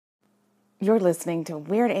You're listening to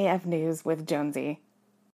Weird AF News with Jonesy.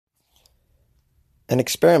 An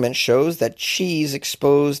experiment shows that cheese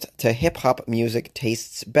exposed to hip-hop music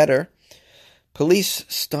tastes better. Police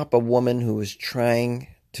stop a woman who was trying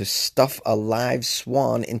to stuff a live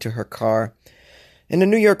swan into her car. And a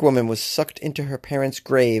New York woman was sucked into her parents'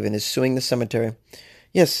 grave and is suing the cemetery.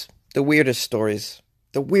 Yes, the weirdest stories.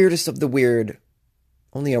 The weirdest of the weird.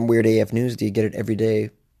 Only on Weird AF News do you get it every day.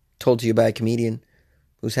 Told to you by a comedian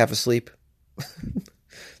who's half asleep.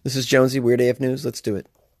 This is Jonesy, Weird AF News. Let's do it.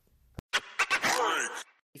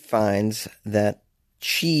 He finds that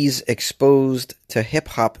cheese exposed to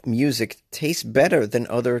hip-hop music tastes better than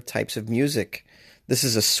other types of music. This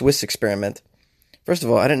is a Swiss experiment. First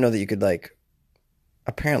of all, I didn't know that you could,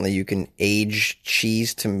 apparently you can age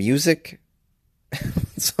cheese to music.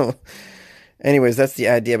 So, anyways, that's the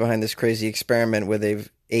idea behind this crazy experiment where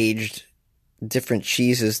they've aged different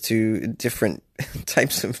cheeses to different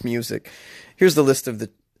types of music. Here's the list of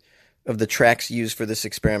the tracks used for this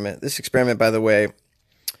experiment. This experiment, by the way,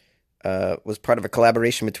 was part of a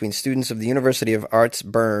collaboration between students of the University of Arts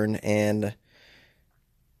Bern and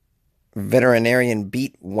veterinarian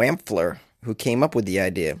Beat Wampfler, who came up with the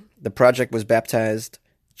idea. The project was baptized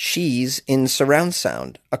Cheese in Surround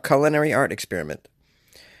Sound, a culinary art experiment.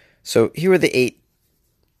 So here are the 9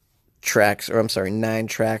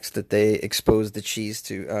 tracks that they exposed the cheese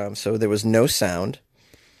to. So there was no sound.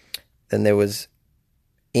 Then there was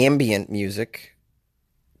ambient music,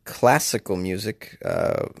 classical music,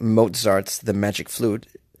 Mozart's The Magic Flute,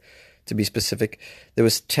 to be specific. There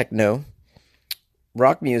was techno,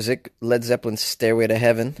 rock music, Led Zeppelin's Stairway to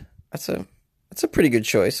Heaven. That's a pretty good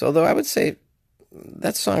choice, although I would say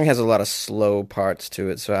that song has a lot of slow parts to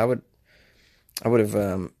it, so I would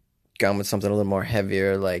have gone with something a little more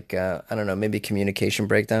heavier, like, I don't know, maybe Communication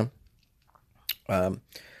Breakdown.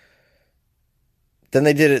 Then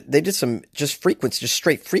they did some just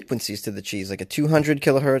straight frequencies to the cheese, like a 200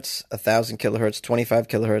 kilohertz, 1,000 kilohertz, 25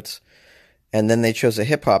 kilohertz. And then they chose a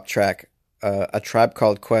hip-hop track, A Tribe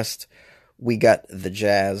Called Quest, We Got the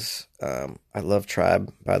Jazz. I love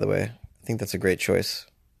Tribe, by the way. I think that's a great choice.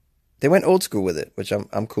 They went old school with it, which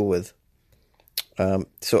I'm cool with.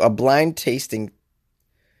 So a blind tasting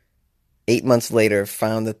 8 months later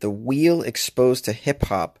found that the wheel exposed to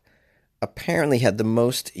hip-hop apparently had the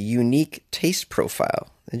most unique taste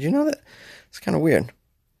profile. Did you know that? It's kind of weird.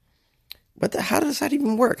 But how does that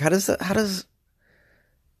even work? How does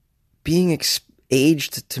being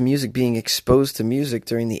aged to music, being exposed to music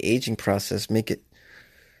during the aging process, make it?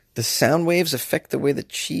 The sound waves affect the way the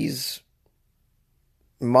cheese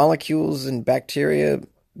molecules and bacteria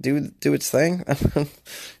do its thing.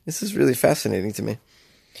 This is really fascinating to me.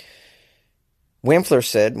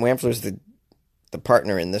 Wampfler's the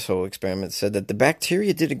partner in this whole experiment, said that the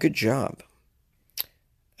bacteria did a good job.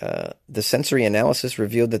 The sensory analysis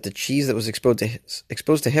revealed that the cheese that was exposed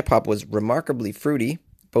to hip-hop was remarkably fruity,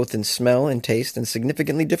 both in smell and taste, and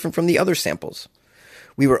significantly different from the other samples.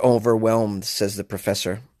 We were overwhelmed, says the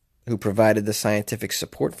professor, who provided the scientific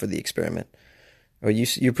support for the experiment. Oh,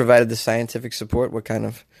 you provided the scientific support? What kind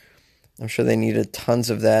of... I'm sure they needed tons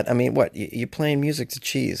of that. I mean, what? You're playing music to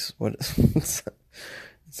cheese. What?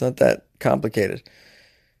 It's not that complicated.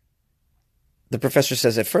 The professor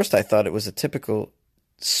says, at first I thought it was a typical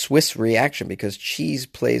Swiss reaction because cheese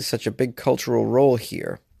plays such a big cultural role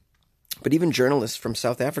here. But even journalists from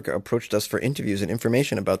South Africa approached us for interviews and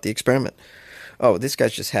information about the experiment. Oh, this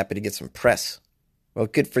guy's just happy to get some press. Well,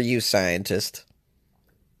 good for you, scientist.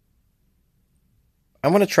 I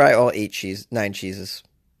want to try all 9 cheeses.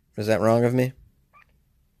 Is that wrong of me?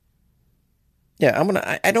 Yeah,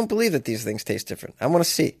 I don't believe that these things taste different. I want to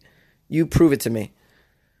see. You prove it to me.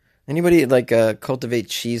 Anybody cultivate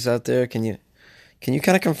cheese out there? Can you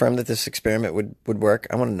kind of confirm that this experiment would work?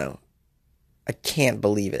 I want to know. I can't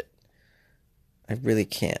believe it. I really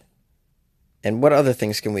can't. And what other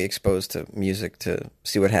things can we expose to music to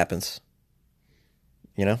see what happens?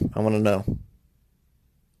 You know, I want to know.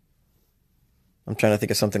 I'm trying to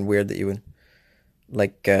think of something weird that you would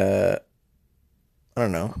I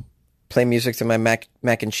don't know. Play music to my mac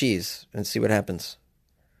and cheese and see what happens.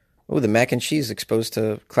 Oh, the mac and cheese exposed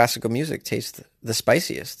to classical music tastes the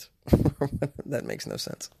spiciest. That makes no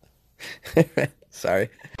sense. Sorry.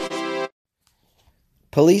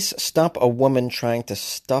 Police stop a woman trying to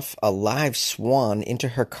stuff a live swan into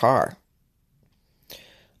her car.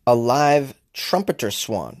 A live trumpeter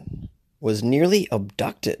swan was nearly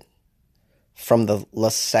abducted from the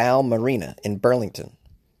LaSalle Marina in Burlington.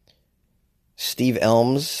 Steve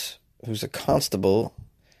Elms, who's a constable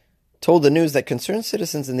told the news that concerned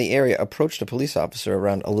citizens in the area approached a police officer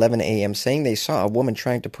around 11 a.m. saying they saw a woman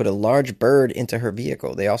trying to put a large bird into her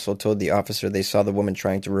vehicle. They also told the officer they saw the woman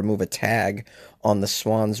trying to remove a tag on the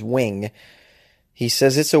swan's wing. He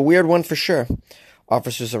says it's a weird one for sure.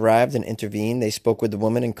 Officers arrived and intervened. They spoke with the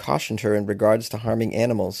woman and cautioned her in regards to harming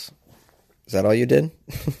animals. Is that all you did?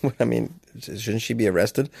 I mean, shouldn't she be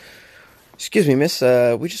arrested? Excuse me, miss,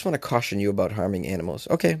 we just want to caution you about harming animals.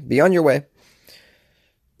 Okay, be on your way.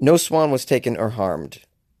 No swan was taken or harmed,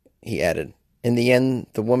 he added. In the end,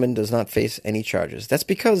 the woman does not face any charges. That's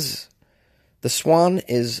because the swan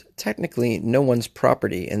is technically no one's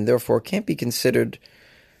property and therefore can't be considered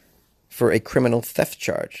for a criminal theft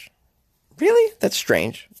charge. Really? That's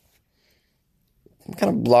strange. What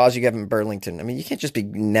kind of laws you have in Burlington? I mean, you can't just be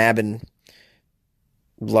nabbing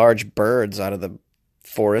large birds out of the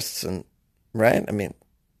forests and... Right? I mean,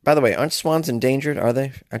 by the way, aren't swans endangered? Are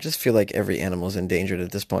they? I just feel like every animal is endangered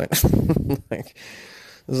at this point. Like,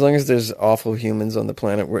 as long as there's awful humans on the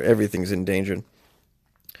planet where everything's endangered.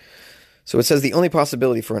 So it says the only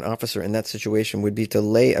possibility for an officer in that situation would be to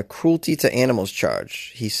lay a cruelty to animals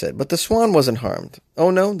charge, he said. But the swan wasn't harmed.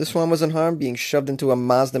 Oh no, the swan wasn't harmed, being shoved into a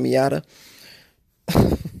Mazda Miata?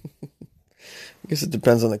 I guess it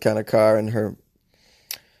depends on the kind of car and her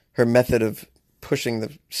method of pushing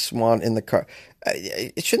the swan in the car.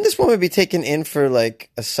 Shouldn't this woman be taken in for like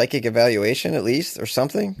a psychic evaluation at least or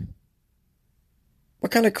something?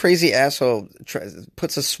 What kind of crazy asshole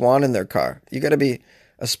puts a swan in their car? You got to be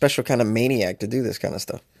a special kind of maniac to do this kind of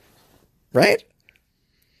stuff, right?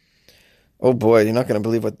 Oh boy, you're not going to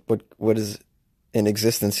believe what is in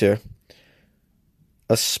existence here.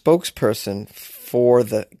 A spokesperson for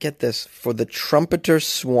the Trumpeter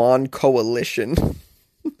Swan Coalition.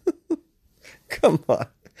 Come on.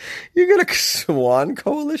 You got a swan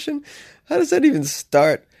coalition? How does that even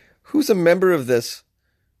start? Who's a member of this?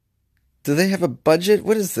 Do they have a budget?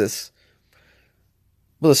 What is this?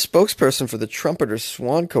 Well, a spokesperson for the Trumpeter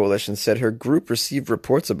Swan Coalition said her group received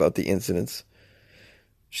reports about the incidents.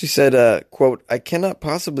 She said, quote, I cannot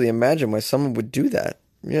possibly imagine why someone would do that.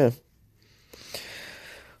 Yeah.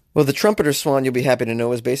 Well, the trumpeter swan, you'll be happy to know,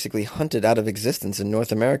 was basically hunted out of existence in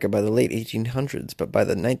North America by the late 1800s, but by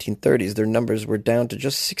the 1930s, their numbers were down to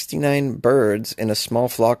just 69 birds in a small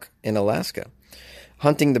flock in Alaska.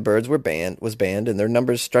 Hunting the birds was banned, and their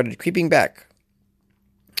numbers started creeping back.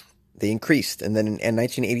 They increased, and then in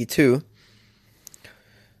 1982,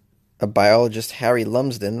 a biologist, Harry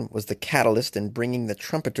Lumsden, was the catalyst in bringing the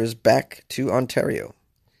trumpeters back to Ontario.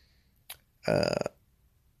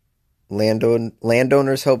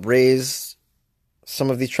 Landowners help raise some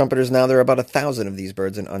of these trumpeters. Now there are about 1,000 of these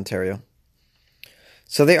birds in Ontario.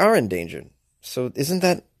 So they are endangered. So isn't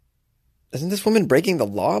this woman breaking the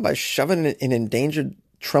law by shoving an endangered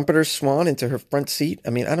trumpeter swan into her front seat? I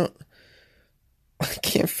mean, I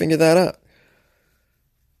can't figure that out.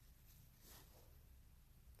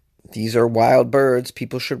 These are wild birds.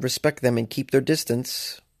 People should respect them and keep their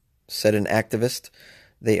distance, said an activist.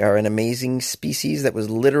 They are an amazing species that was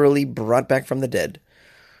literally brought back from the dead.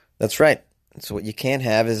 That's right. So what you can't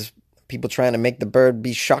have is people trying to make the bird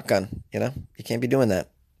be shotgun, you know? You can't be doing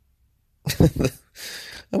that.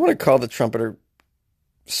 I want to call the Trumpeter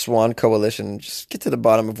Swan Coalition and just get to the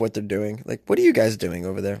bottom of what they're doing. Like, what are you guys doing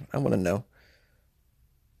over there? I want to know.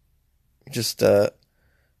 Just, do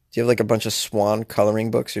you have like a bunch of swan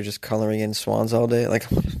coloring books? You're just coloring in swans all day? Like,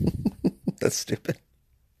 that's stupid.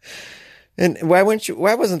 And why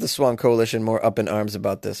wasn't the Swan Coalition more up in arms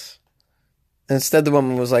about this? And instead, the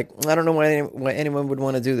woman was like, I don't know why anyone would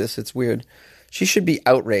want to do this. It's weird. She should be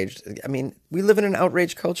outraged. I mean, we live in an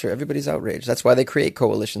outraged culture. Everybody's outraged. That's why they create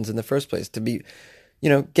coalitions in the first place, to be,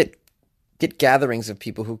 get gatherings of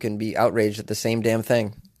people who can be outraged at the same damn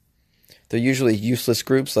thing. They're usually useless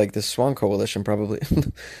groups like the Swan Coalition, probably.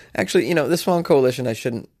 Actually, the Swan Coalition, I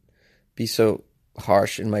shouldn't be so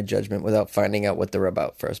harsh in my judgment without finding out what they're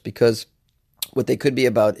about first, because what they could be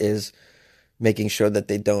about is making sure that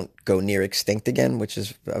they don't go near extinct again, which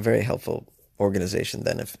is a very helpful organization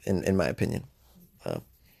then, if in my opinion.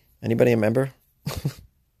 Anybody a member?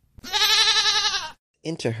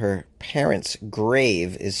 Into her parents'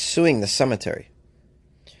 grave is suing the cemetery.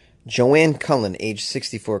 Joanne Cullen, age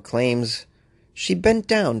 64, claims she bent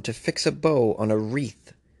down to fix a bow on a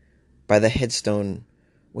wreath by the headstone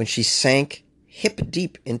when she sank hip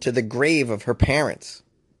deep into the grave of her parents.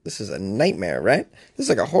 This is a nightmare, right? This is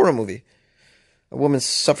like a horror movie. A woman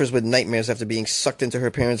suffers with nightmares after being sucked into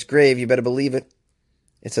her parents' grave. You better believe it.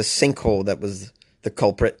 It's a sinkhole that was the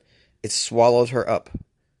culprit. It swallowed her up.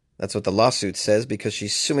 That's what the lawsuit says, because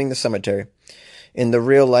she's suing the cemetery. In the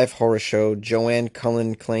real-life horror show, Joanne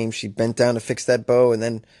Cullen claims she bent down to fix that bow and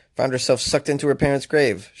then found herself sucked into her parents'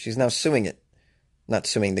 grave. She's now suing it. Not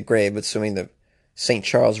suing the grave, but suing the St.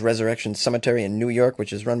 Charles Resurrection Cemetery in New York,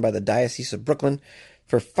 which is run by the Diocese of Brooklyn,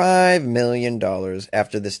 for $5 million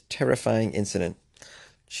after this terrifying incident.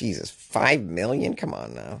 Jesus, $5 million? Come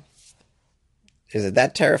on now. Is it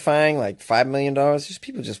that terrifying? Like $5 million? Just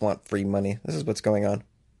people just want free money. This is what's going on.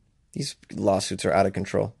 These lawsuits are out of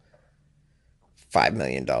control. $5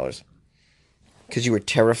 million. Because you were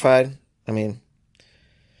terrified? I mean,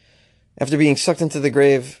 after being sucked into the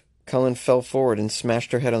grave, Cullen fell forward and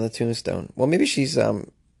smashed her head on the tombstone. Well, maybe she's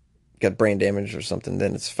got brain damage or something.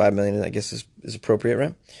 Then it's $5 million, I guess, is appropriate,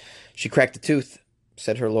 right? She cracked a tooth,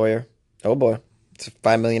 said her lawyer. Oh boy, it's a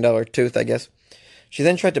 $5 million tooth, I guess. She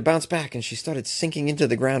then tried to bounce back, and she started sinking into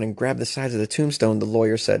the ground and grabbed the sides of the tombstone, the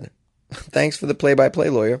lawyer said. Thanks for the play-by-play,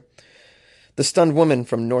 lawyer. The stunned woman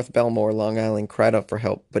from North Belmore, Long Island, cried out for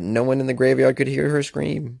help, but no one in the graveyard could hear her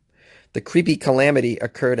scream. The creepy calamity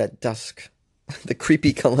occurred at dusk. The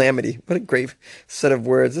creepy calamity. What a great set of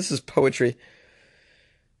words. This is poetry.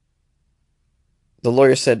 The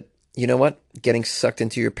lawyer said, you know what? Getting sucked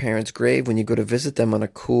into your parents' grave when you go to visit them on a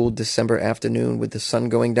cool December afternoon with the sun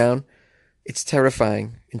going down, it's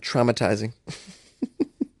terrifying and traumatizing.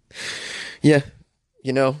 Yeah,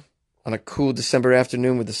 you know, on a cool December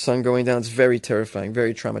afternoon with the sun going down, it's very terrifying,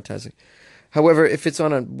 very traumatizing. However, if it's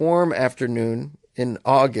on a warm afternoon in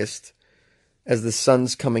August as the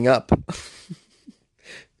sun's coming up,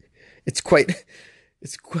 it's quite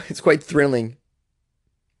thrilling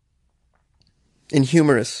and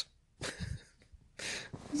humorous.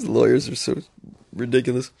 These lawyers are so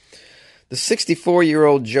ridiculous. The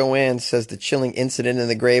 64-year-old Joanne says the chilling incident in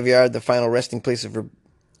the graveyard, the final resting place of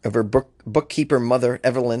her bookkeeper mother,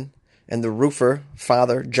 Evelyn, and the roofer,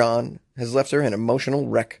 father, John, has left her an emotional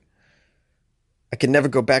wreck. I can never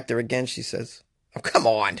go back there again, she says. Oh, come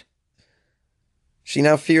on. She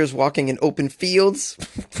now fears walking in open fields.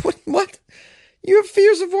 What? You have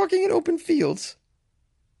fears of walking in open fields?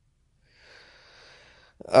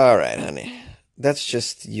 All right, honey. That's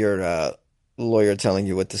just your lawyer telling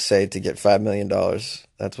you what to say to get $5 million.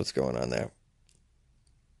 That's what's going on there.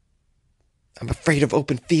 I'm afraid of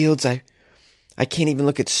open fields. I can't even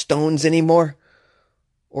look at stones anymore.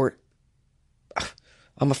 Or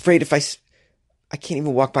I'm afraid if I can't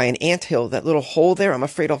even walk by an anthill, that little hole there, I'm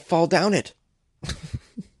afraid I'll fall down it.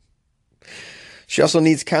 She also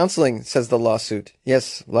needs counseling, says the lawsuit.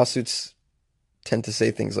 Yes, lawsuits tend to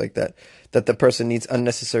say things like that. That the person needs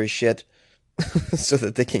unnecessary shit so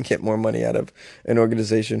that they can get more money out of an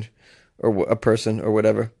organization or a person or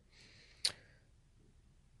whatever.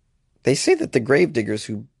 They say that the grave diggers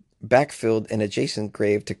who backfilled an adjacent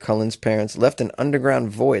grave to Cullen's parents left an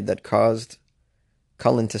underground void that caused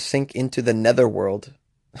Cullen to sink into the netherworld.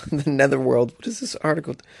 The netherworld. What is this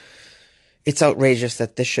article? It's outrageous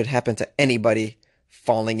that this should happen to anybody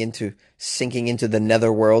sinking into the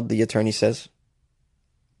netherworld, the attorney says.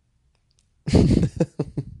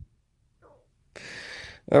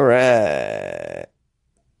 All right.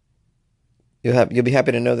 You'll be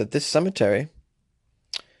happy to know that this cemetery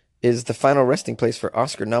is the final resting place for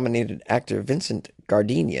Oscar-nominated actor Vincent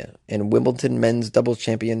Gardenia and Wimbledon men's doubles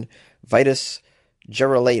champion Vitas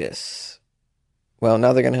Gerulaitis. Well,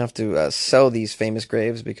 now they're going to have to sell these famous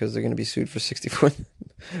graves because they're going to be sued for for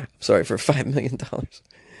 $5 million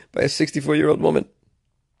by a 64-year-old woman.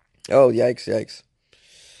 Oh, yikes.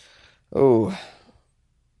 Oh.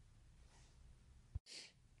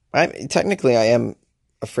 I am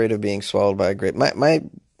afraid of being swallowed by a grave. I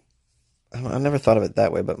never thought of it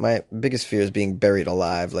that way, but my biggest fear is being buried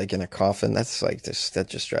alive, like in a coffin. That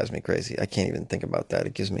just drives me crazy. I can't even think about that.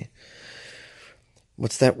 It gives me,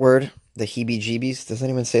 what's that word? The heebie-jeebies? Does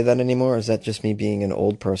anyone say that anymore, or is that just me being an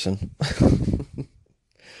old person?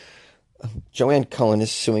 Joanne Cullen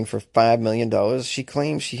is suing for $5 million. She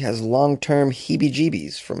claims she has long-term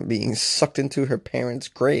heebie-jeebies from being sucked into her parents'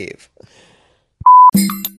 grave.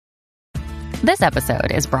 This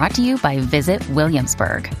episode is brought to you by Visit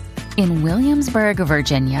Williamsburg. In Williamsburg,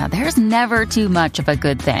 Virginia, there's never too much of a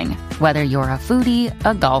good thing. Whether you're a foodie,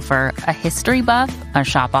 a golfer, a history buff, a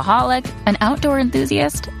shopaholic, an outdoor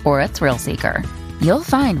enthusiast, or a thrill seeker, you'll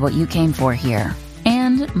find what you came for here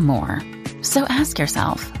and more. So ask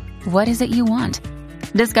yourself, what is it you want?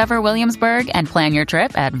 Discover Williamsburg and plan your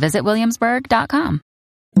trip at visitwilliamsburg.com.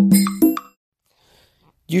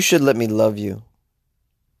 You should let me love you.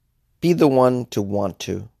 Be the one to want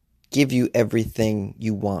to. Give you everything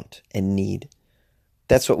you want and need.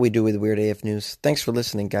 That's what we do with Weird AF News. Thanks for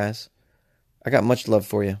listening, guys. I got much love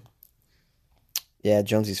for you. Yeah,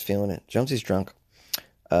 Jonesy's feeling it. Jonesy's drunk.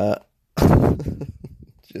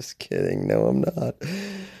 Just kidding. No, I'm not.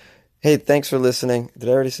 Hey, thanks for listening. Did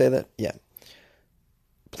I already say that? Yeah.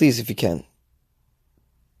 Please, if you can,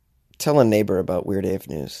 tell a neighbor about Weird AF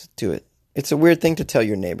News. Do it. It's a weird thing to tell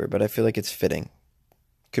your neighbor, but I feel like it's fitting.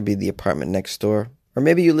 Could be the apartment next door. Or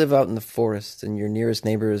maybe you live out in the forest and your nearest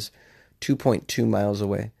neighbor is 2.2 miles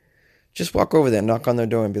away. Just walk over there, knock on their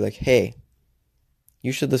door, and be like, hey,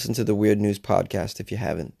 you should listen to the Weird News podcast if you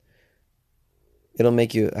haven't. It'll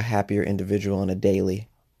make you a happier individual on a daily.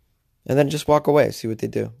 And then just walk away, see what they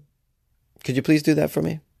do. Could you please do that for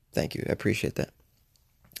me? Thank you. I appreciate that.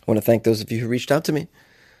 I want to thank those of you who reached out to me.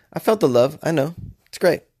 I felt the love. I know. It's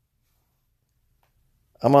great.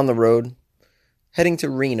 I'm on the road, heading to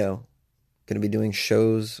Reno. Going to be doing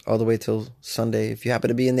shows all the way till Sunday. If you happen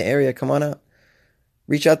to be in the area, come on out.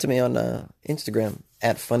 Reach out to me on Instagram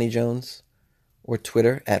 @FunnyJones or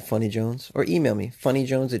Twitter @FunnyJones or email me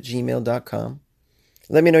funnyjones@gmail.com.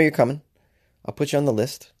 Let me know you're coming. I'll put you on the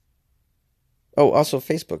list. Oh, also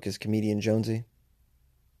Facebook is Comedian Jonesy.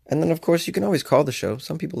 And then, of course, you can always call the show.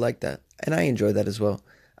 Some people like that, and I enjoy that as well.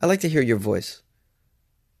 I like to hear your voice.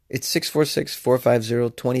 It's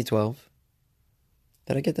 646-450-2012.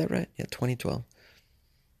 Did I get that right? Yeah, 2012.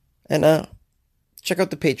 And check out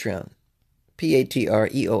the Patreon.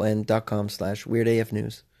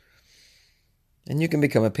 patreon.com/weirdafnews. And you can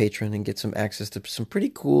become a patron and get some access to some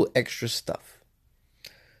pretty cool extra stuff.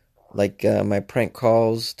 Like my prank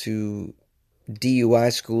calls to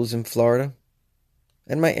DUI schools in Florida.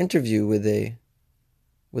 And my interview with a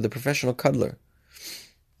professional cuddler.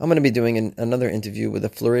 I'm going to be doing another interview with a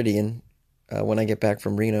Floridian when I get back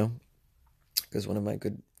from Reno. Because one of my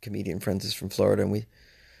good comedian friends is from Florida. And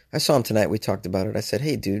I saw him tonight. We talked about it. I said,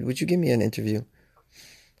 hey, dude, would you give me an interview?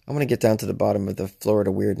 I want to get down to the bottom of the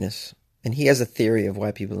Florida weirdness. And he has a theory of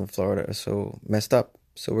why people in Florida are so messed up.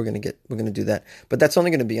 So we're going to do that. But that's only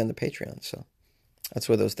going to be on the Patreon. So that's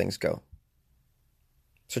where those things go.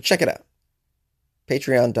 So check it out.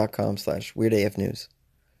 Patreon.com/weirdafnews.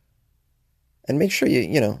 And make sure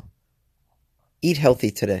you eat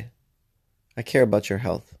healthy today. I care about your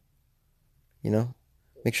health.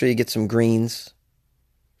 Make sure you get some greens.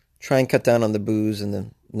 Try and cut down on the booze and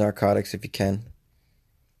the narcotics if you can.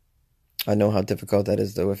 I know how difficult that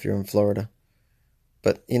is, though, if you're in Florida.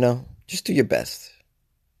 But, just do your best.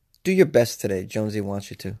 Do your best today. Jonesy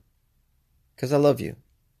wants you to. Because I love you.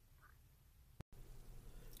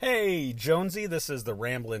 Hey, Jonesy, this is the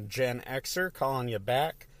Ramblin' Gen Xer calling you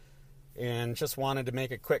back. And just wanted to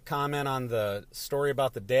make a quick comment on the story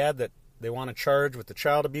about the dad that they want to charge with the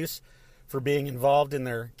child abuse for being involved in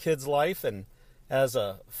their kid's life. And as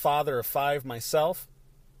a father of 5 myself,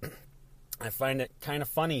 I find it kind of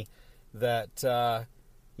funny that,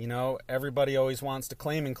 everybody always wants to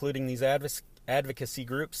claim, including these advocacy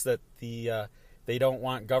groups, that they don't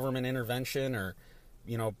want government intervention or,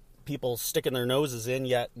 people sticking their noses in,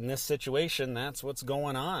 yet in this situation, that's what's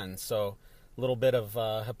going on. So a little bit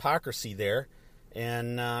of hypocrisy there.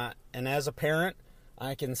 And as a parent,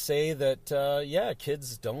 I can say that,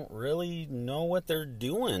 kids don't really know what they're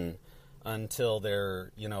doing until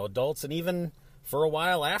they're, adults, and even for a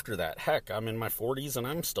while after that. Heck, I'm in my 40s and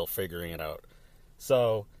I'm still figuring it out.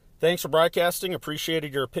 So thanks for broadcasting.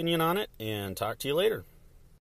 Appreciated your opinion on it, and talk to you later.